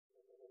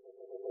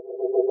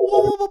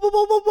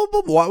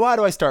Why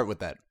do I start with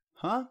that?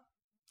 Huh?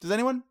 Does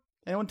anyone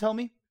tell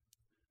me?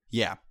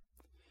 Yeah.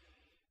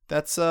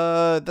 That's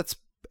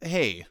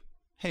hey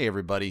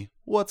everybody.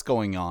 What's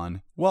going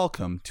on?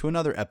 Welcome to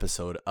another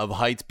episode of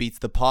Heights Beats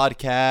the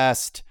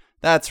Podcast.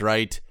 That's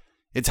right.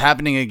 It's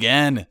happening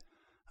again.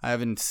 I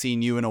haven't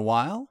seen you in a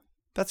while.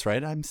 That's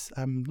right.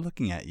 I'm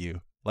looking at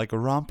you like a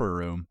romper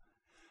room.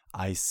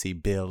 I see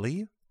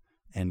Billy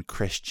and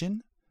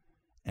Christian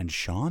and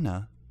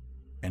Shauna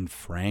and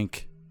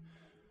Frank.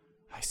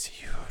 I see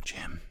you,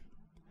 Jim.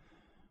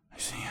 I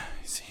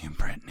see you,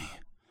 Brittany.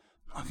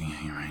 I'm looking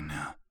at you right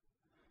now.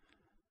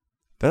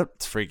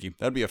 That's freaky.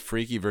 That'd be a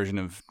freaky version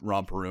of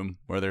Romper Room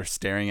where they're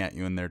staring at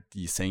you and they're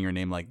saying your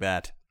name like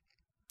that.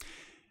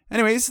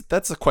 Anyways,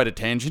 that's quite a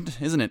tangent,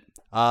 isn't it?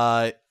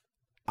 I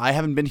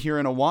haven't been here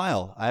in a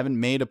while. I haven't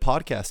made a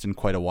podcast in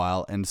quite a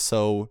while, and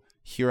so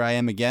here I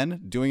am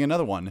again doing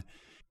another one.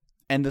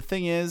 And the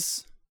thing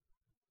is,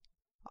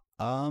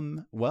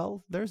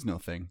 well, there's no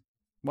thing.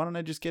 Why don't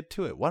I just get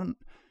to it? Why don't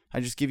I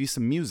just give you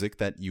some music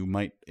that you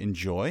might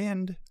enjoy,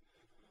 and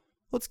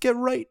let's get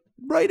right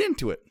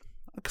into it.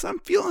 Because I'm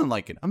feeling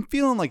like it. I'm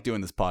feeling like doing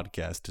this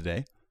podcast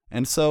today.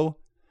 And so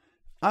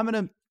I'm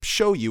going to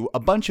show you a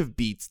bunch of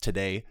beats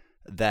today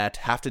that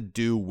have to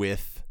do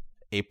with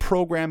a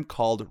program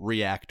called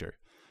Reaktor.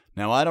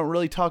 Now, I don't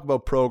really talk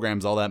about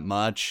programs all that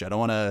much. I don't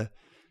want to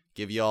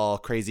give you all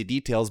crazy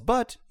details,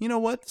 but you know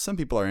what? Some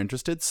people are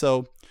interested.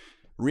 So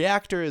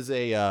Reaktor is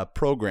a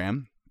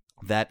program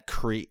that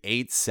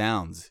creates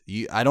sounds.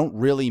 You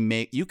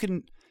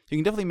can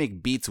definitely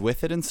make beats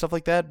with it and stuff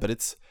like that, but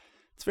it's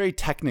very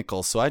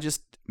technical. So I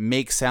just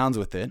make sounds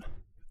with it,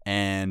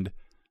 and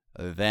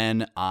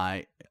then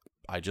I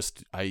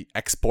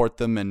export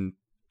them and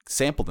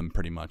sample them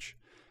pretty much.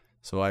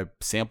 So I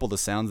sample the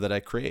sounds that I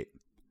create.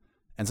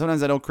 And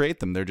sometimes I don't create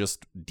them. They're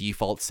just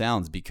default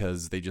sounds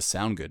because they just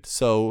sound good.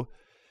 So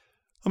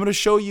I'm going to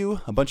show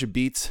you a bunch of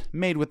beats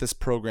made with this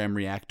program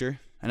Reaktor.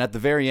 And at the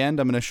very end,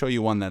 I'm going to show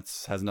you one that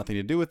has nothing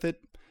to do with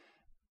it.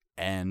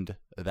 And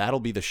that'll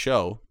be the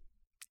show.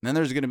 And then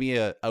there's going to be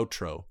an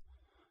outro.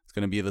 It's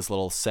going to be this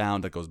little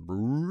sound that goes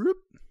broop,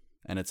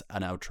 and it's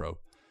an outro.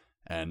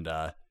 And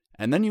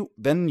then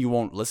you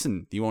won't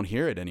listen. You won't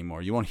hear it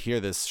anymore. You won't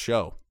hear this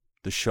show.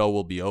 The show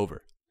will be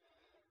over.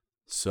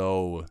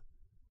 So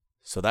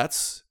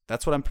that's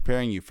what I'm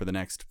preparing you for the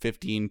next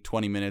 15,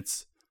 20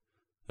 minutes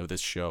of this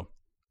show.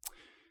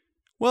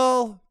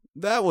 Well,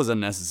 that was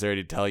unnecessary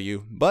to tell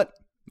you, but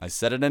I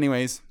said it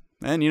anyways.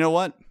 And you know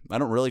what? I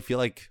don't really feel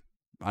like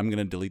I'm going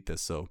to delete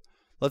this, so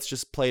let's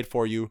just play it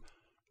for you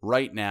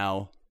right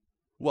now.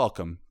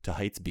 Welcome to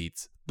Heights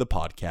Beats, the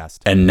podcast.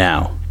 And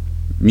now,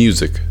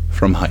 music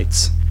from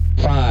Heights.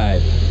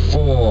 5,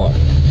 4,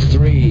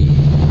 3, 2,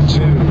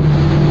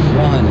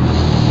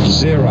 1,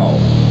 0.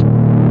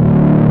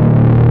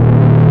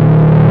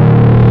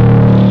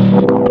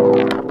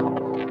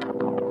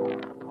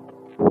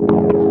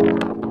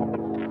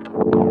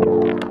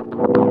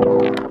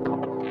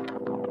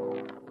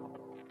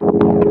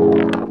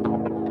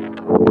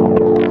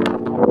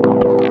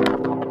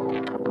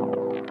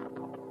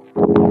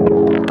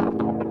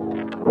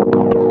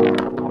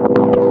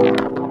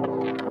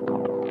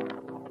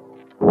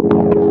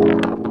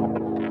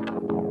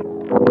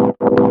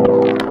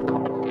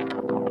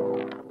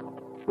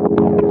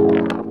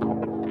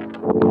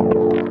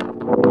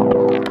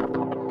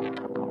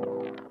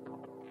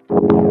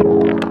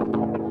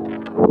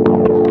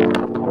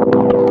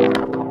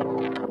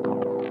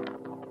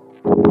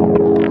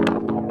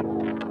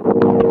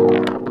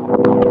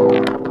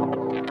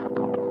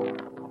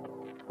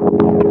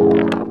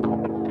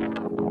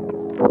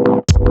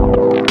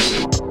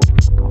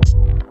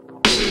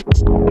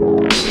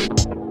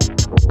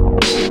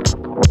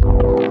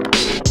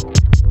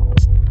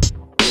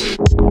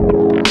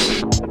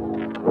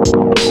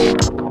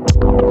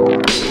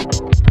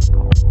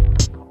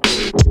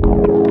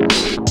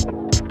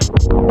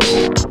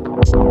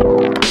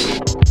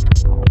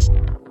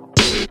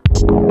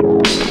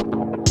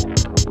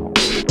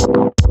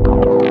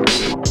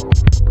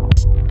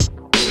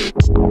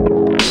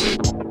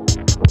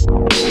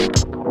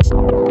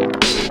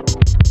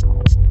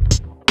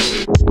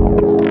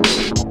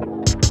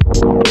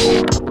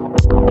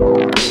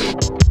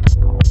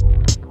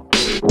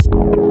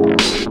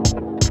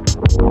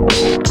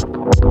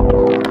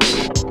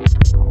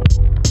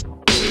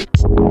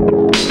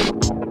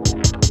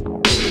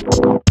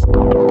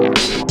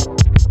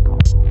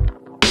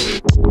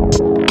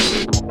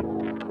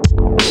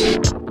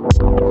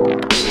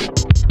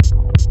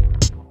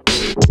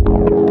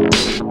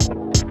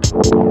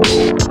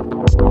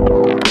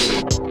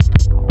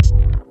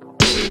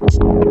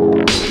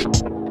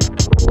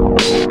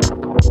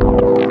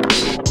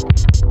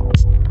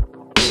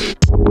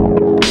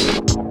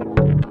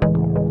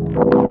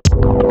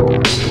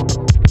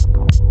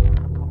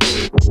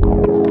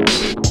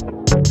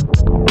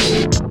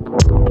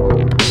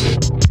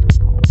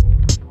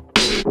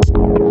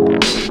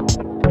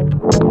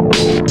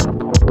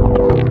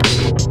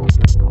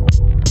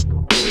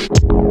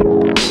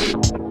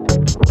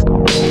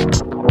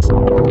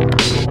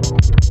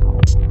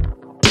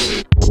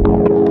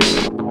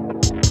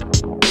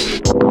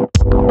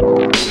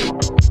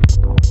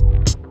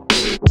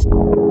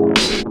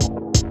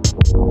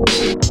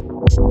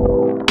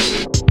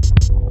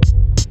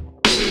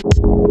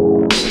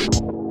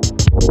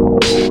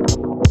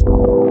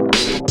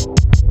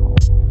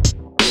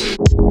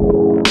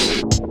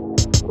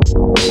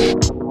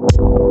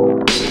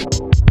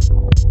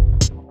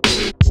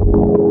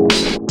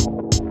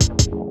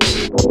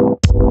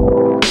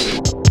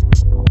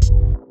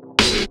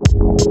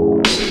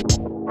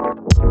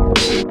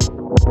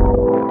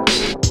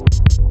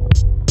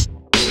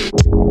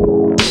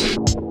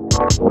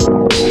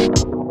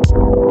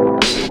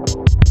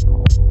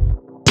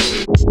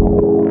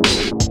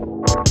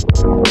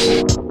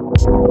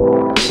 So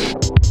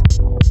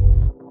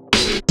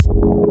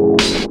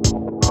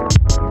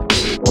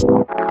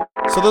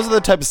those are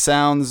the type of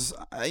sounds,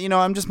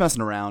 I'm just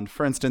messing around.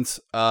 For instance,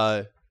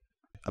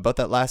 about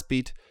that last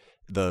beat,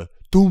 the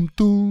doom,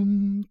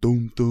 doom,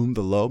 doom, doom,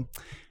 the low,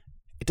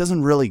 it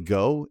doesn't really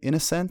go in a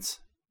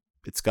sense.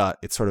 It's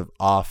sort of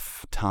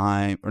off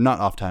time, or not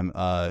off time.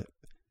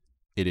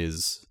 It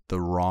is the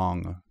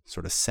wrong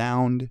sort of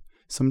sound.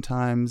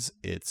 Sometimes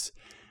it's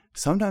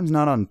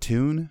not on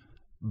tune,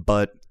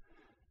 but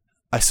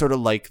I sort of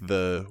like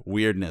the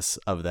weirdness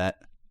of that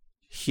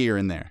here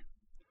and there.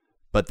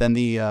 But then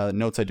the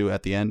notes I do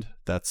at the end,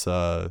 that's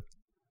goodness.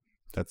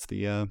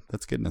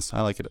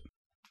 I like it.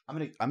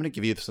 I'm gonna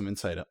give you some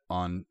insight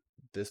on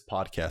this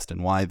podcast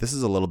and why this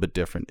is a little bit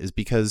different. Is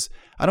because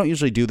I don't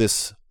usually do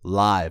this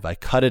live. I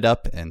cut it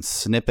up and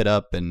snip it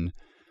up, and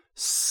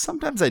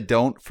sometimes I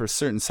don't for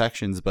certain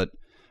sections. But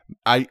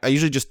I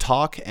usually just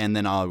talk, and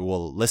then I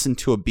will listen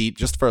to a beat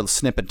just for a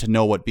snippet to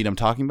know what beat I'm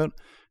talking about,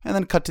 and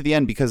then cut to the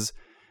end because,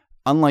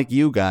 unlike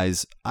you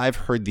guys, I've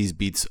heard these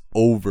beats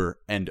over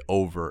and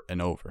over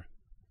and over.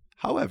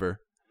 However,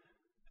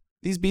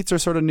 these beats are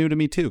sort of new to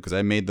me too, because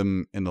I made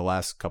them in the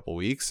last couple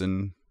weeks,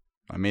 and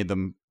I made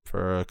them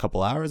for a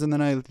couple hours, and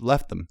then I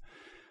left them.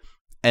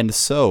 And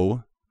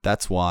so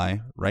that's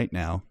why right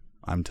now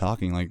I'm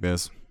talking like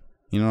this.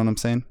 You know what I'm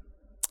saying?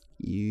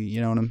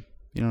 You know what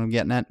I'm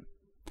getting at?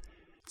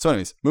 So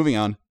anyways, moving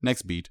on.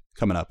 Next beat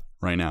coming up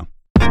right now.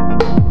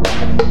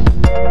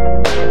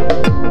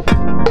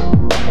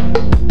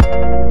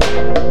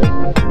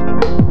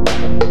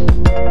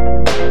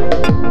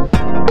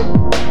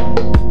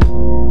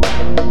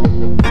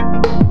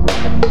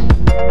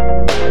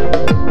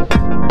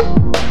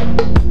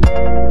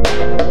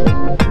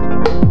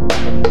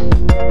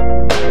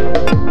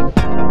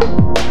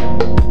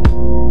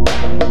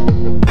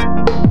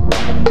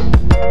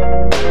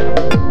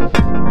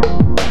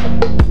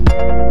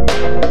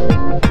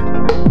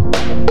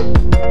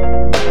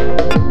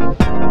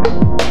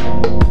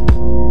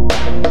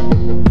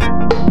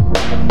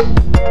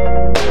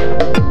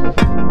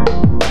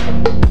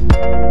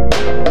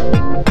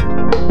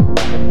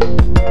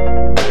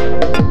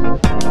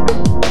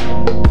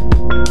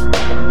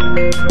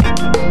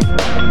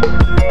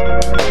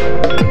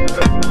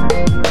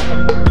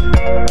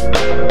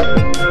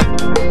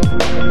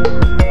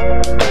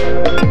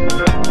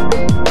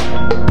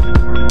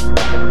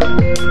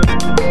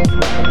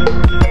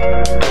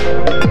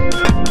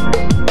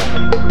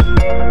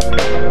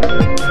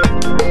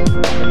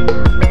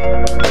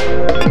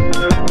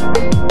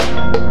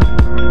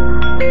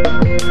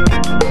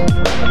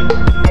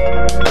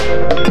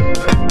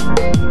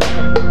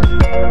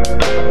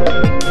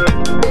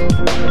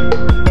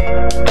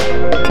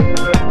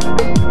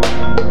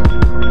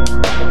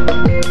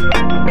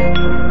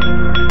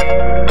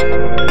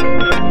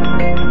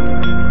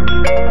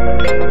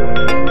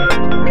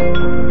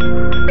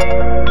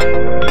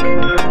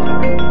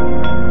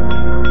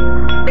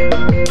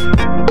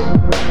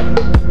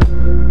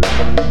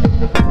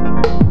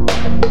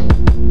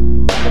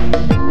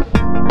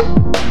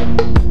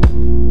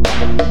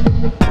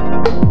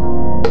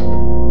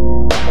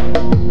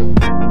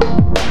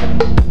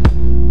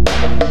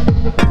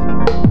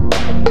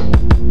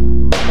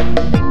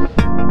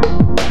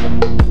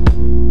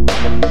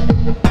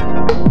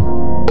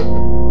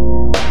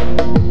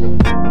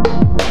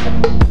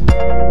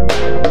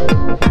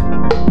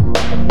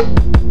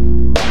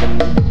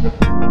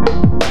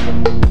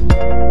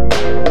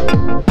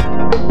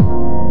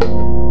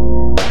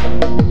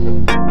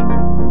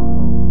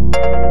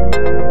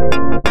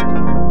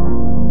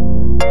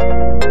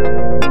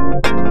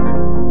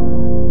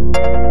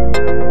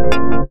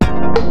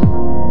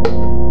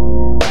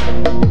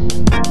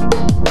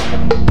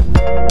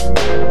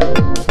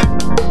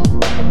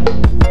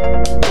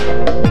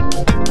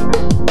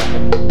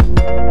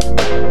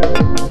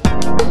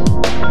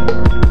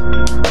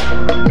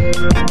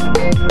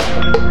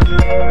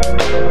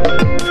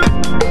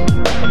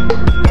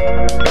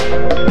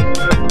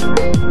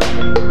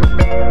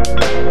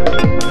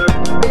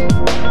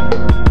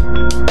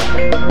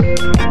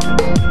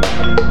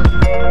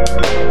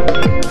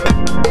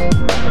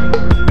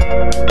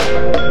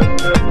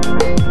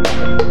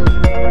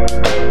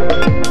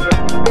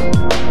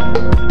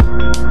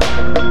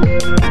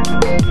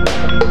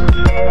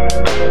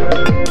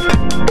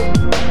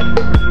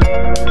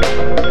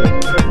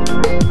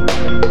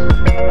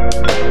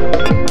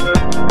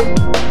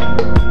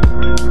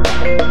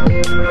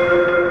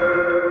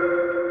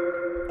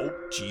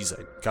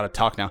 Gotta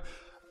talk now.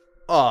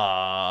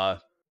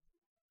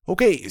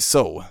 Okay,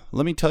 so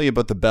let me tell you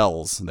about the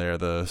bells. They're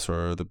the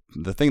sort of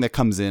the thing that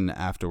comes in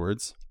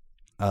afterwards.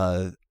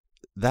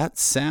 That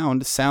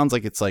sounds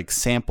like it's like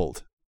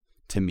sampled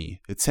to me.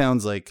 It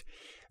sounds like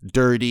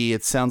dirty.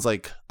 It sounds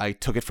like I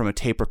took it from a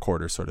tape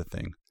recorder sort of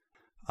thing.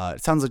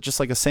 It sounds like just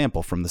like a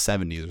sample from the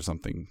 70s or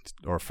something,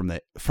 or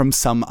from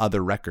some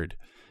other record.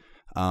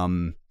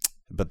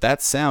 But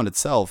that sound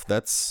itself,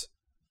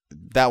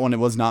 that one, it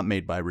was not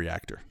made by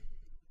Reaktor.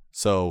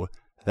 So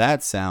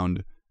that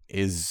sound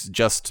is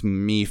just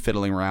me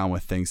fiddling around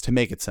with things to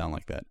make it sound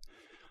like that.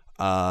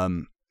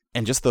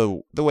 And just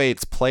the way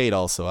it's played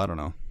also, I don't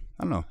know.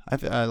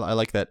 I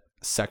like that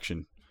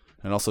section.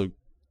 It also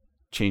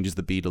changes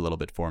the beat a little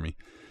bit for me.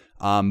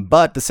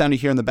 But the sound you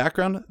hear in the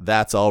background,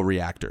 that's all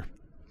Reaktor.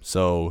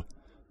 So,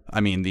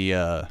 I mean,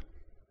 the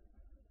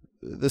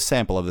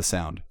sample of the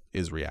sound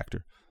is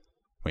Reaktor.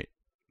 Wait,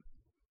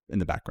 in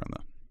the background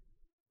though.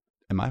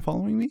 Am I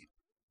following me?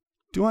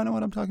 Do I know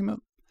what I'm talking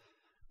about?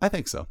 I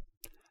think so.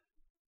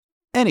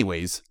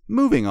 Anyways,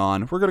 moving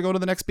on, we're going to go to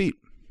the next beat.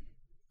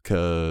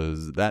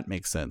 Because that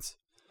makes sense.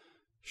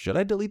 Should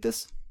I delete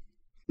this?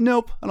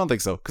 Nope, I don't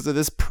think so. Because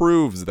this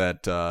proves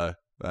that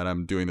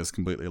I'm doing this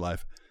completely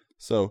live.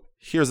 So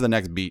here's the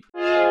next beat.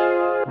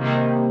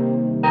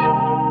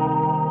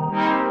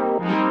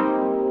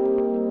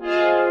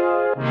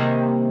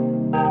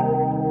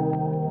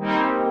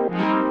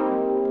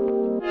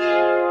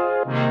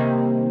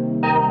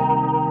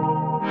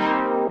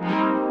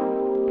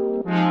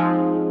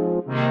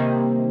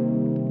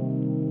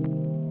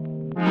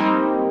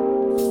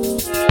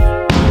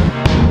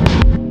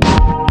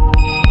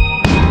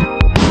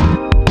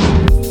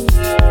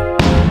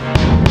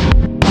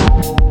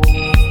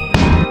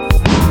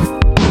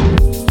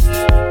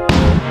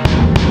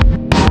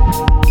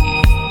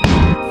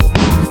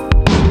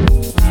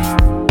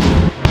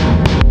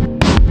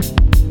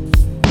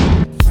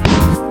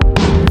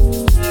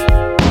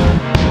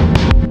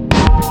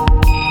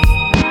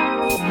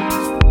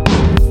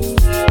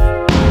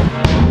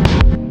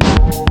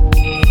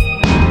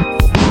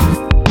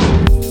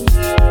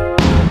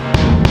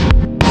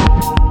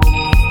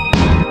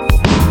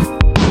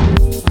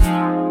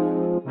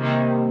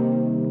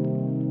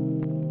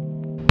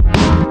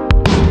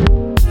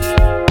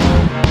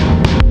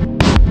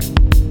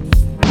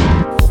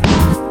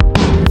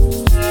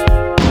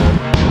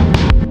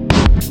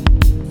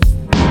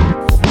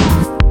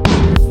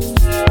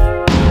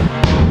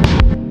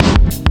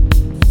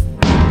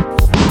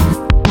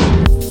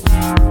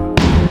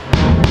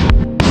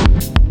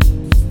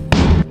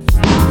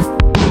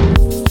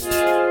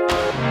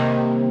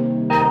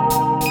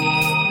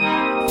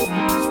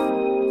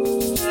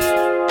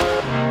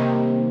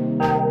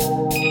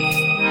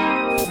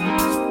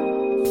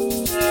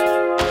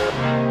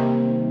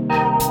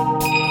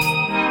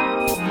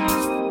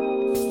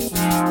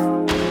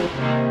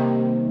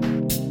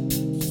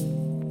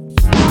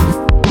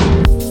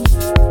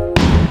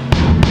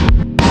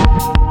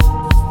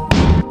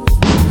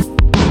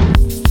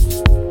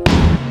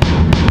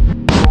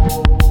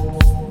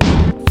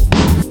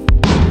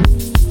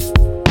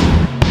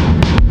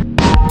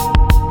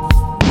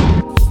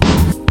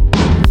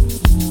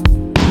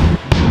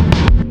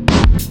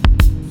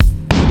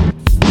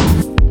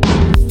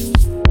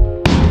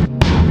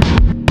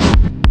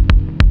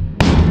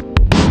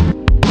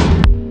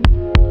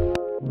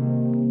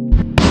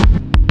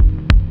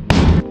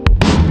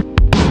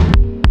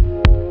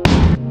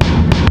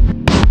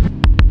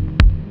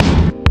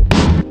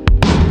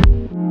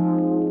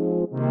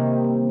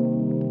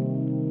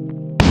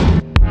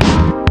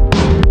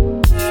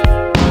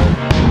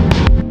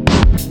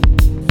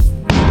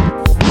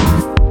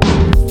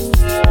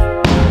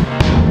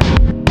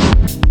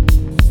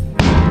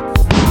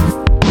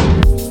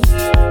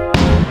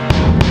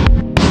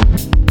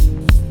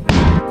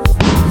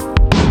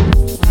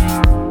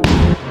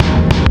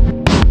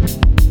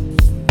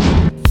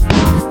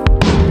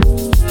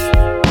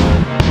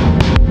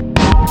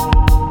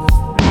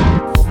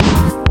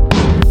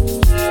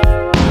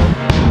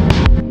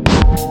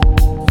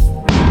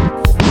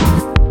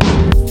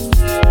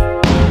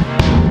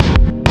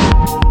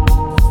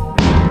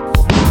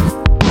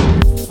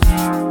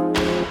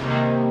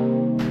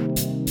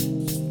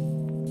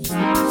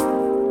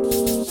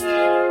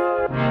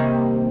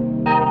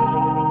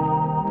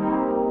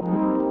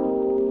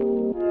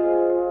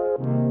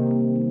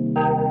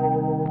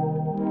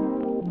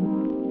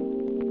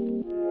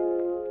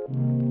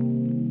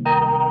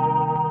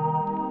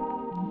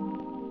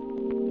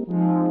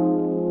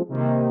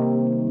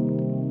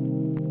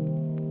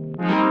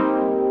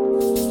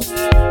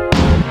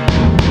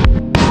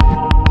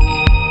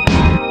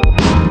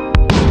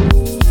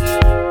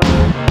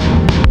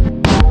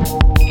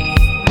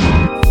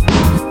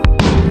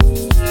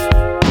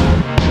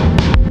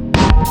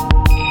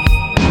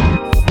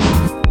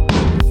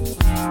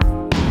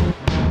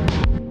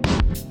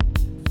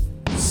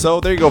 So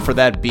there you go for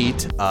that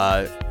beat.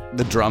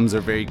 The drums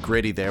are very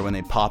gritty there when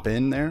they pop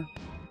in there.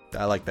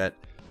 I like that.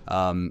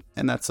 And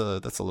that's a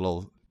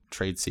little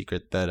trade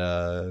secret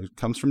that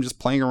comes from just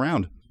playing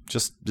around,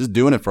 just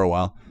doing it for a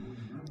while.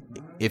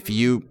 If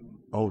you,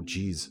 oh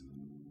geez,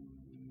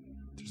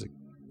 there's a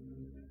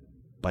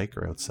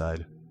biker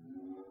outside.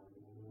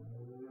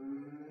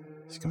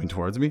 Is he coming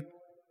towards me?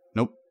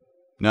 Nope.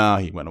 No,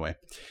 he went away.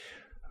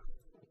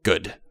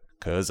 Good,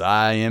 because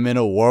I am in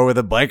a war with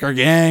a biker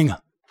gang.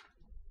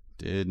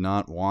 Did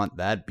not want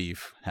that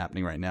beef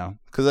happening right now.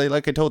 Because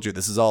like I told you,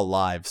 this is all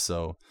live,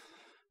 so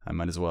I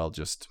might as well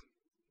just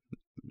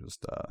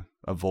just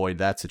avoid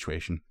that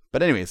situation.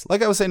 But anyways,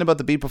 like I was saying about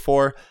the beat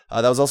before,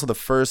 that was also the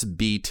first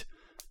beat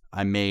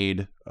I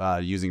made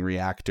using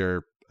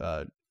Reaktor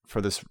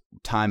for this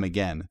time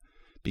again,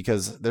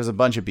 because there's a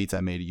bunch of beats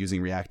I made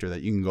using Reaktor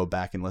that you can go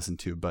back and listen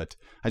to, but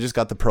I just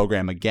got the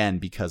program again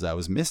because I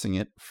was missing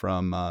it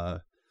from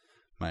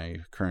my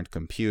current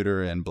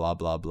computer and blah,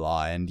 blah,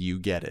 blah, and you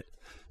get it.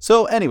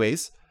 So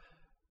anyways,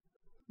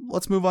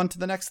 let's move on to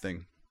the next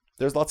thing.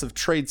 There's lots of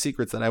trade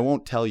secrets that I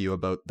won't tell you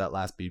about that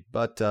last beat,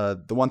 but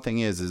the one thing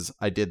is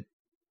I did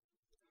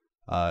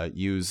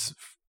use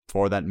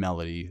for that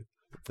melody,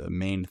 the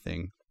main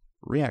thing,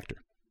 Reaktor.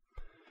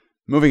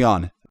 Moving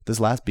on, this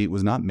last beat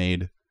was not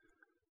made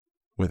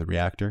with a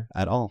Reaktor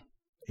at all.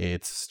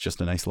 It's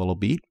just a nice little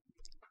beat,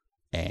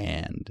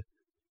 and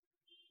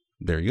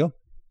there you go.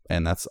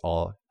 And that's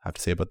all I have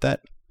to say about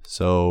that.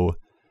 So,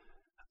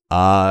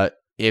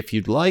 if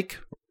you'd like,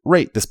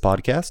 rate this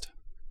podcast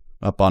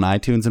up on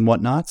iTunes and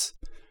whatnots.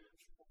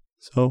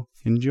 So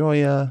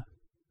enjoy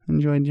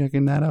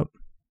checking that out.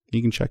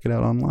 You can check it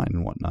out online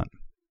and whatnot.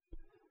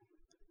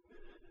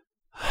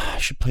 I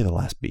should play the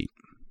last beat.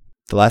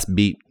 The last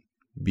beat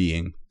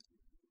being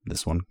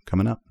this one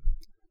coming up.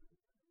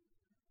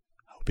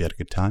 I hope you had a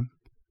good time.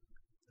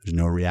 There's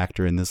no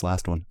Reaktor in this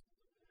last one.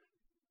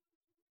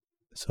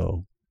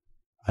 So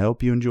I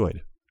hope you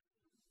enjoyed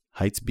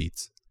Heights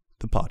Beats,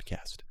 the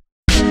podcast.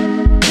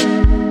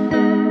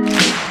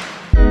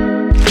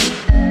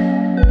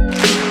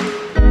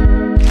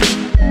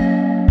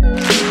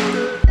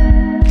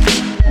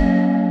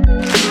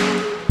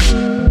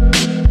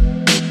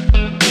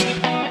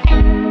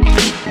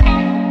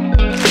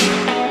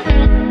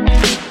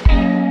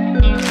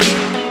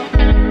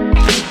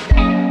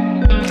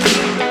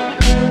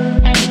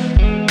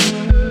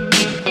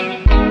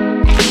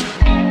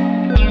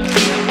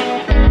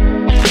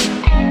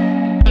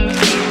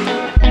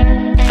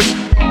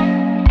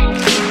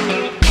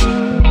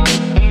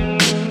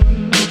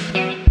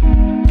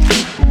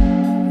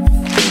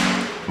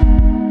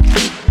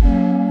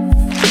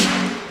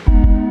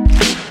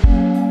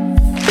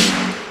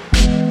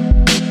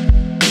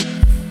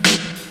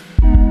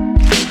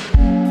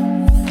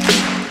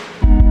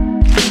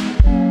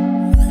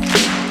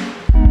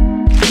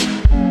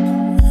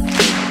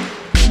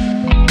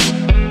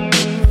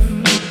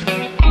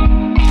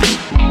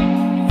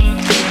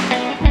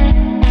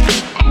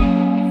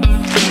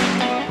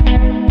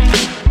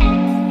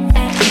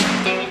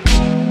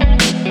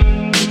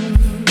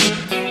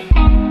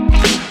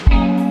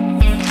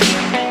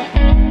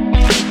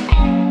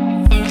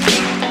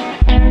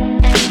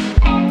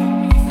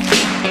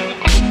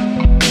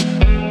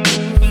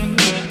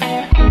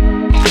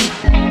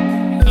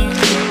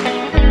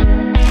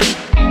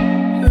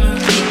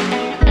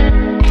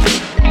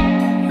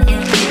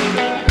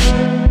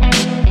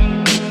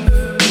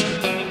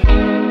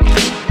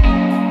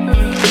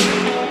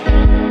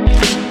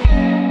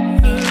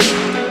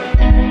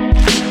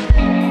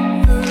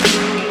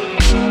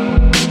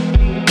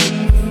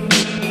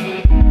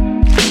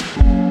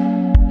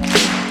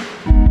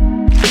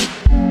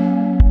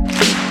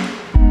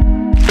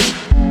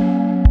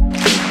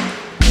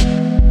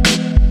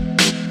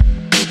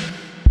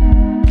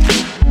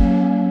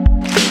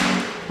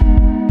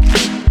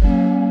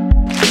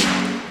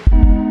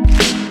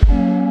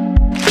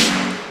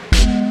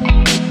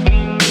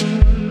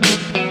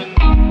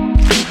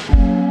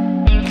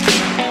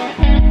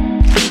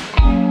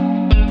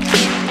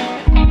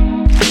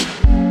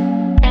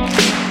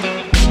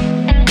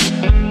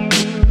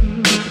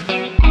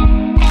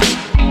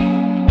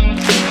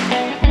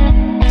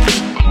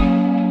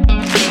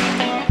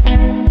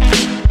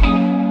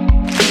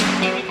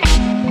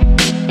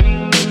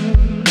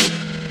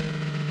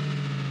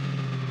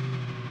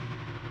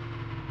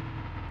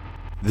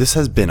 This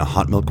has been a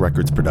Hot Milk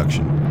Records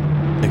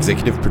production.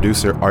 Executive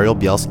producer Ariel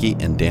Bielski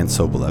and Dan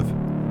Sobolev.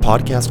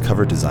 Podcast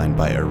cover design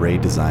by Array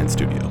Design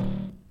Studio.